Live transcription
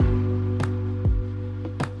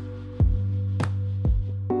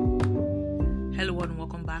Hello and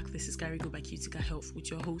welcome back. This is Go by Cutica Health with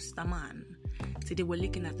your host, Aman. Today we're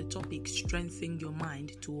looking at the topic strengthen your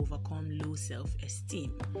mind to overcome low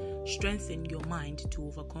self-esteem. Strengthen your mind to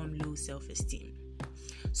overcome low self-esteem.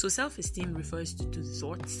 So self-esteem refers to the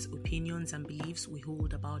thoughts, opinions, and beliefs we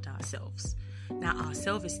hold about ourselves. Now our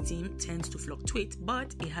self-esteem tends to fluctuate,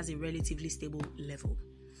 but it has a relatively stable level.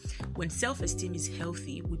 When self-esteem is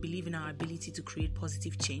healthy, we believe in our ability to create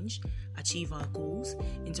positive change, achieve our goals,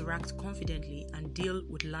 interact confidently, and deal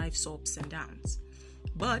with life's ups and downs.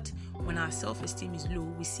 But when our self-esteem is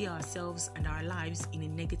low, we see ourselves and our lives in a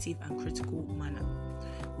negative and critical manner.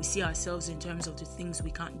 We see ourselves in terms of the things we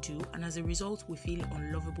can't do, and as a result, we feel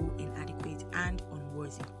unlovable, inadequate, and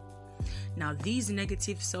unworthy. Now, these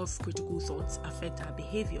negative self-critical thoughts affect our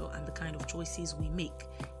behavior and the kind of choices we make,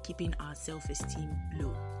 keeping our self-esteem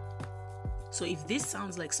low. So if this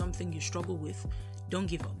sounds like something you struggle with, don't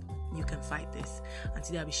give up. You can fight this. And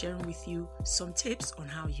today I'll be sharing with you some tips on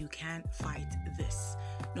how you can fight this.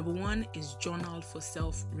 Number 1 is journal for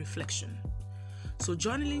self-reflection. So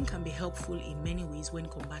journaling can be helpful in many ways when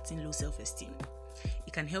combating low self-esteem.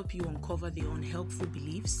 It can help you uncover the unhelpful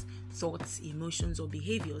beliefs, thoughts, emotions, or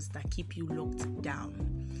behaviors that keep you locked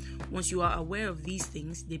down. Once you are aware of these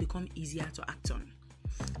things, they become easier to act on.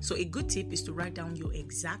 So a good tip is to write down your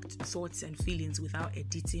exact thoughts and feelings without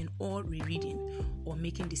editing or rereading or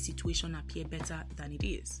making the situation appear better than it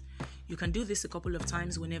is. You can do this a couple of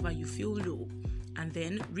times whenever you feel low, and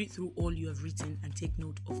then read through all you have written and take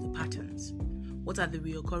note of the patterns. What are the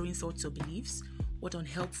recurring thoughts or beliefs? What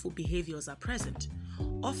unhelpful behaviors are present?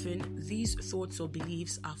 Often, these thoughts or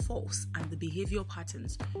beliefs are false, and the behavior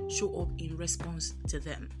patterns show up in response to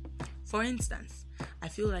them. For instance, I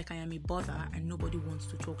feel like I am a bother and nobody wants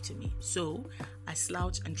to talk to me. So, I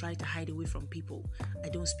slouch and try to hide away from people. I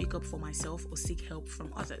don't speak up for myself or seek help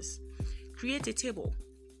from others. Create a table.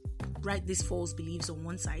 Write these false beliefs on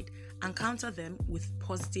one side and counter them with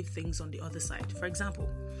positive things on the other side. For example,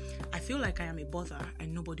 I feel like I am a bother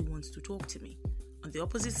and nobody wants to talk to me. On the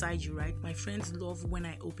opposite side, you write, my friends love when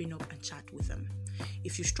I open up and chat with them.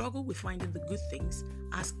 If you struggle with finding the good things,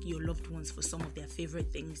 ask your loved ones for some of their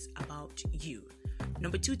favorite things about you.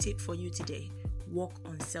 Number 2 tip for you today, work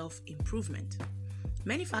on self-improvement.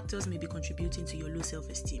 Many factors may be contributing to your low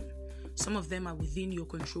self-esteem. Some of them are within your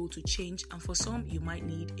control to change, and for some, you might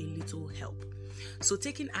need a little help. So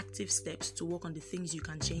taking active steps to work on the things you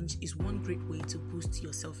can change is one great way to boost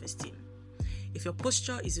your self-esteem. If your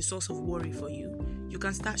posture is a source of worry for you, you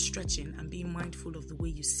can start stretching and being mindful of the way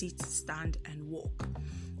you sit, stand, and walk.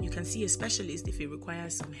 You can see a specialist if it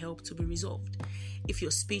requires some help to be resolved. If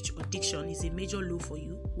your speech or diction is a major low for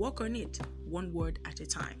you, work on it, one word at a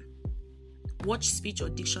time. Watch speech or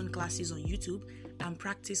diction classes on YouTube and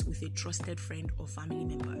practice with a trusted friend or family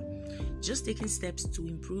member. Just taking steps to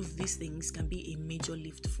improve these things can be a major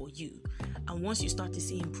lift for you. And once you start to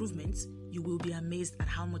see improvements, you will be amazed at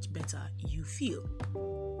how much better you feel.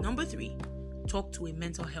 Number 3, talk to a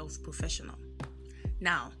mental health professional.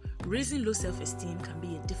 Now, raising low self-esteem can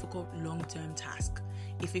be a difficult long-term task.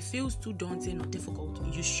 If it feels too daunting or difficult,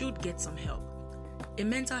 you should get some help. A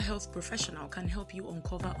mental health professional can help you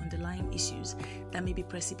uncover underlying issues that may be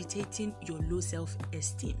precipitating your low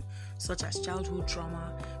self-esteem, such as childhood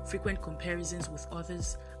trauma, frequent comparisons with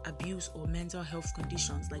others, abuse, or mental health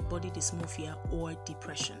conditions like body dysmorphia or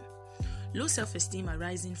depression. Low self-esteem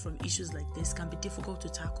arising from issues like this can be difficult to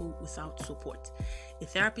tackle without support. A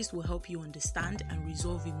therapist will help you understand and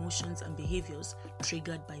resolve emotions and behaviors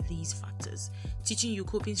triggered by these factors, teaching you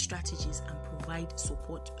coping strategies and provide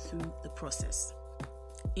support through the process.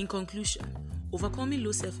 In conclusion, overcoming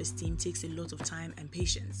low self-esteem takes a lot of time and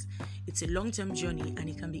patience. It's a long-term journey, and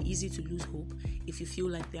it can be easy to lose hope if you feel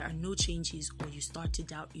like there are no changes or you start to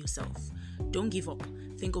doubt yourself. Don't give up.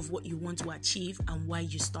 Think of what you want to achieve and why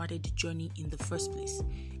you started the journey in the first place.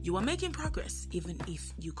 You are making progress even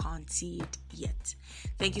if you can't see it yet.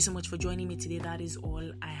 Thank you so much for joining me today. That is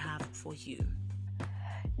all I have for you.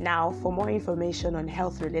 Now, for more information on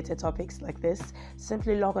health-related topics like this,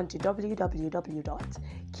 simply log on to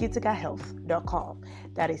www.cuticahealth.com.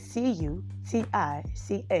 That is CUTICA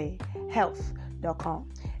health.com.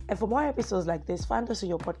 And for more episodes like this, find us on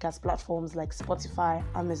your podcast platforms like Spotify,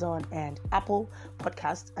 Amazon, and Apple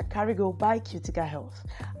Podcasts at Go by Cutica Health.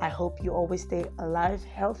 I hope you always stay alive,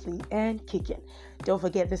 healthy, and kicking. Don't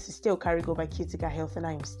forget, this is still Go by Cutica Health, and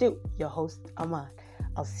I am still your host, Aman.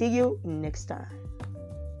 I'll see you next time.